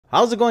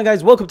How's it going,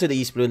 guys? Welcome to the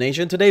East Blue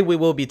Nation. Today we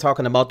will be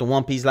talking about the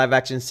One Piece live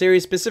action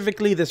series,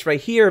 specifically this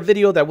right here, a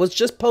video that was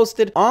just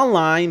posted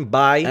online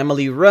by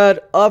Emily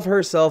Rudd of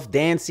herself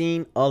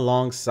dancing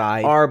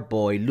alongside our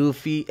boy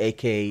Luffy,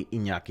 aka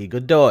Iñaki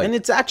Godoy. And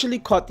it's actually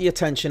caught the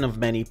attention of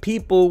many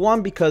people,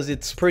 one because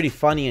it's pretty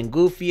funny and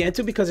goofy, and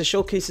two because it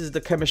showcases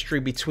the chemistry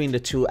between the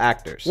two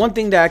actors. One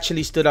thing that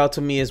actually stood out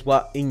to me is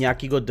what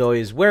Iñaki Godoy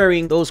is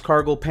wearing, those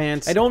cargo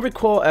pants. I don't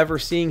recall ever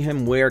seeing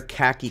him wear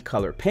khaki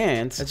color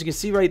pants. As you can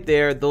see right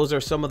there, those are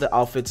some of the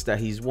outfits that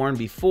he's worn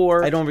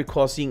before. I don't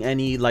recall seeing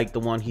any like the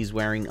one he's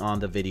wearing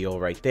on the video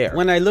right there.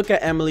 When I look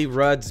at Emily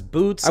Rudd's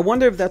boots, I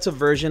wonder if that's a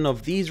version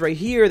of these right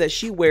here that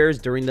she wears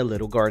during the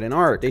Little Garden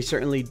arc. They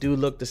certainly do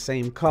look the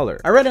same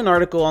color. I read an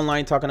article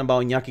online talking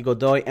about Iñaki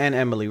Godoy and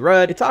Emily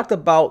Rudd. It talked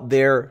about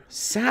their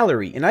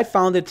salary, and I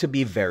found it to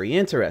be very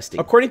interesting.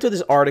 According to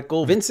this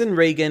article, Vincent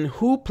Reagan,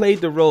 who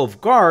played the role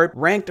of Garp,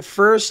 ranked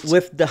first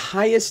with the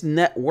highest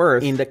net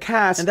worth in the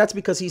cast, and that's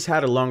because he's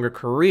had a longer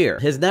career.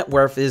 His net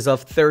worth is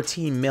of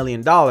 $13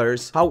 million.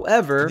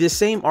 However, this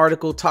same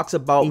article talks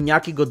about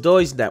Iñaki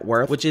Godoy's net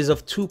worth, which is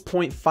of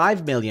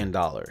 $2.5 million.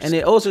 And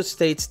it also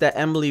states that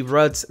Emily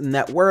Rudd's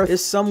net worth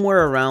is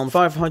somewhere around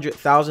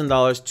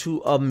 $500,000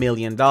 to $1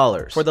 million.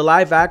 For the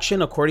live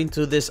action, according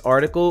to this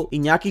article,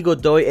 Iñaki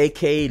Godoy,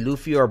 aka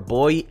Luffy our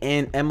boy,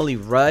 and Emily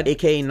Rudd,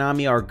 aka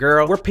Nami our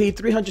girl, were paid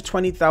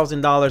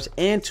 $320,000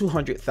 and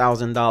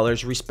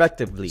 $200,000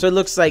 respectively. So it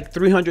looks like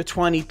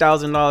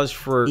 $320,000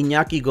 for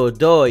Iñaki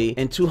Godoy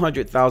and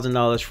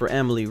 $200,000 for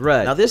Emily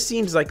Rudd. Now this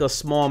seems like a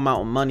small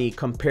amount of money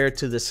compared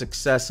to the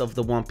success of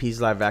the One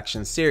Piece live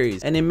action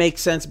series, and it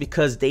makes sense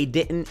because they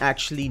didn't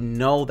actually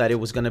know that it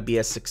was going to be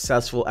as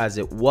successful as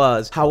it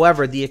was.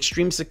 However, the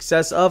extreme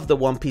success of the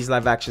One Piece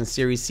live action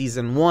series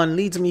season 1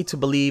 leads me to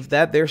believe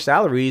that their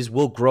salaries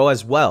will grow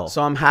as well.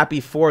 So I'm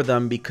happy for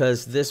them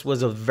because this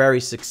was a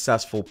very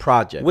successful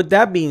project. With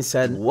that being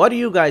said, what do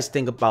you guys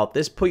think about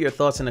this? Put your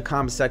thoughts in the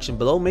comment section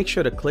below. Make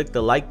sure to click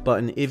the like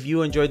button if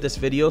you enjoyed this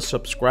video.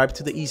 Subscribe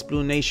to the East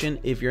Blue Nation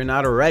if you're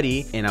not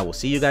already, and I will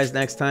see you guys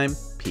next time.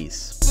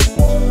 Peace.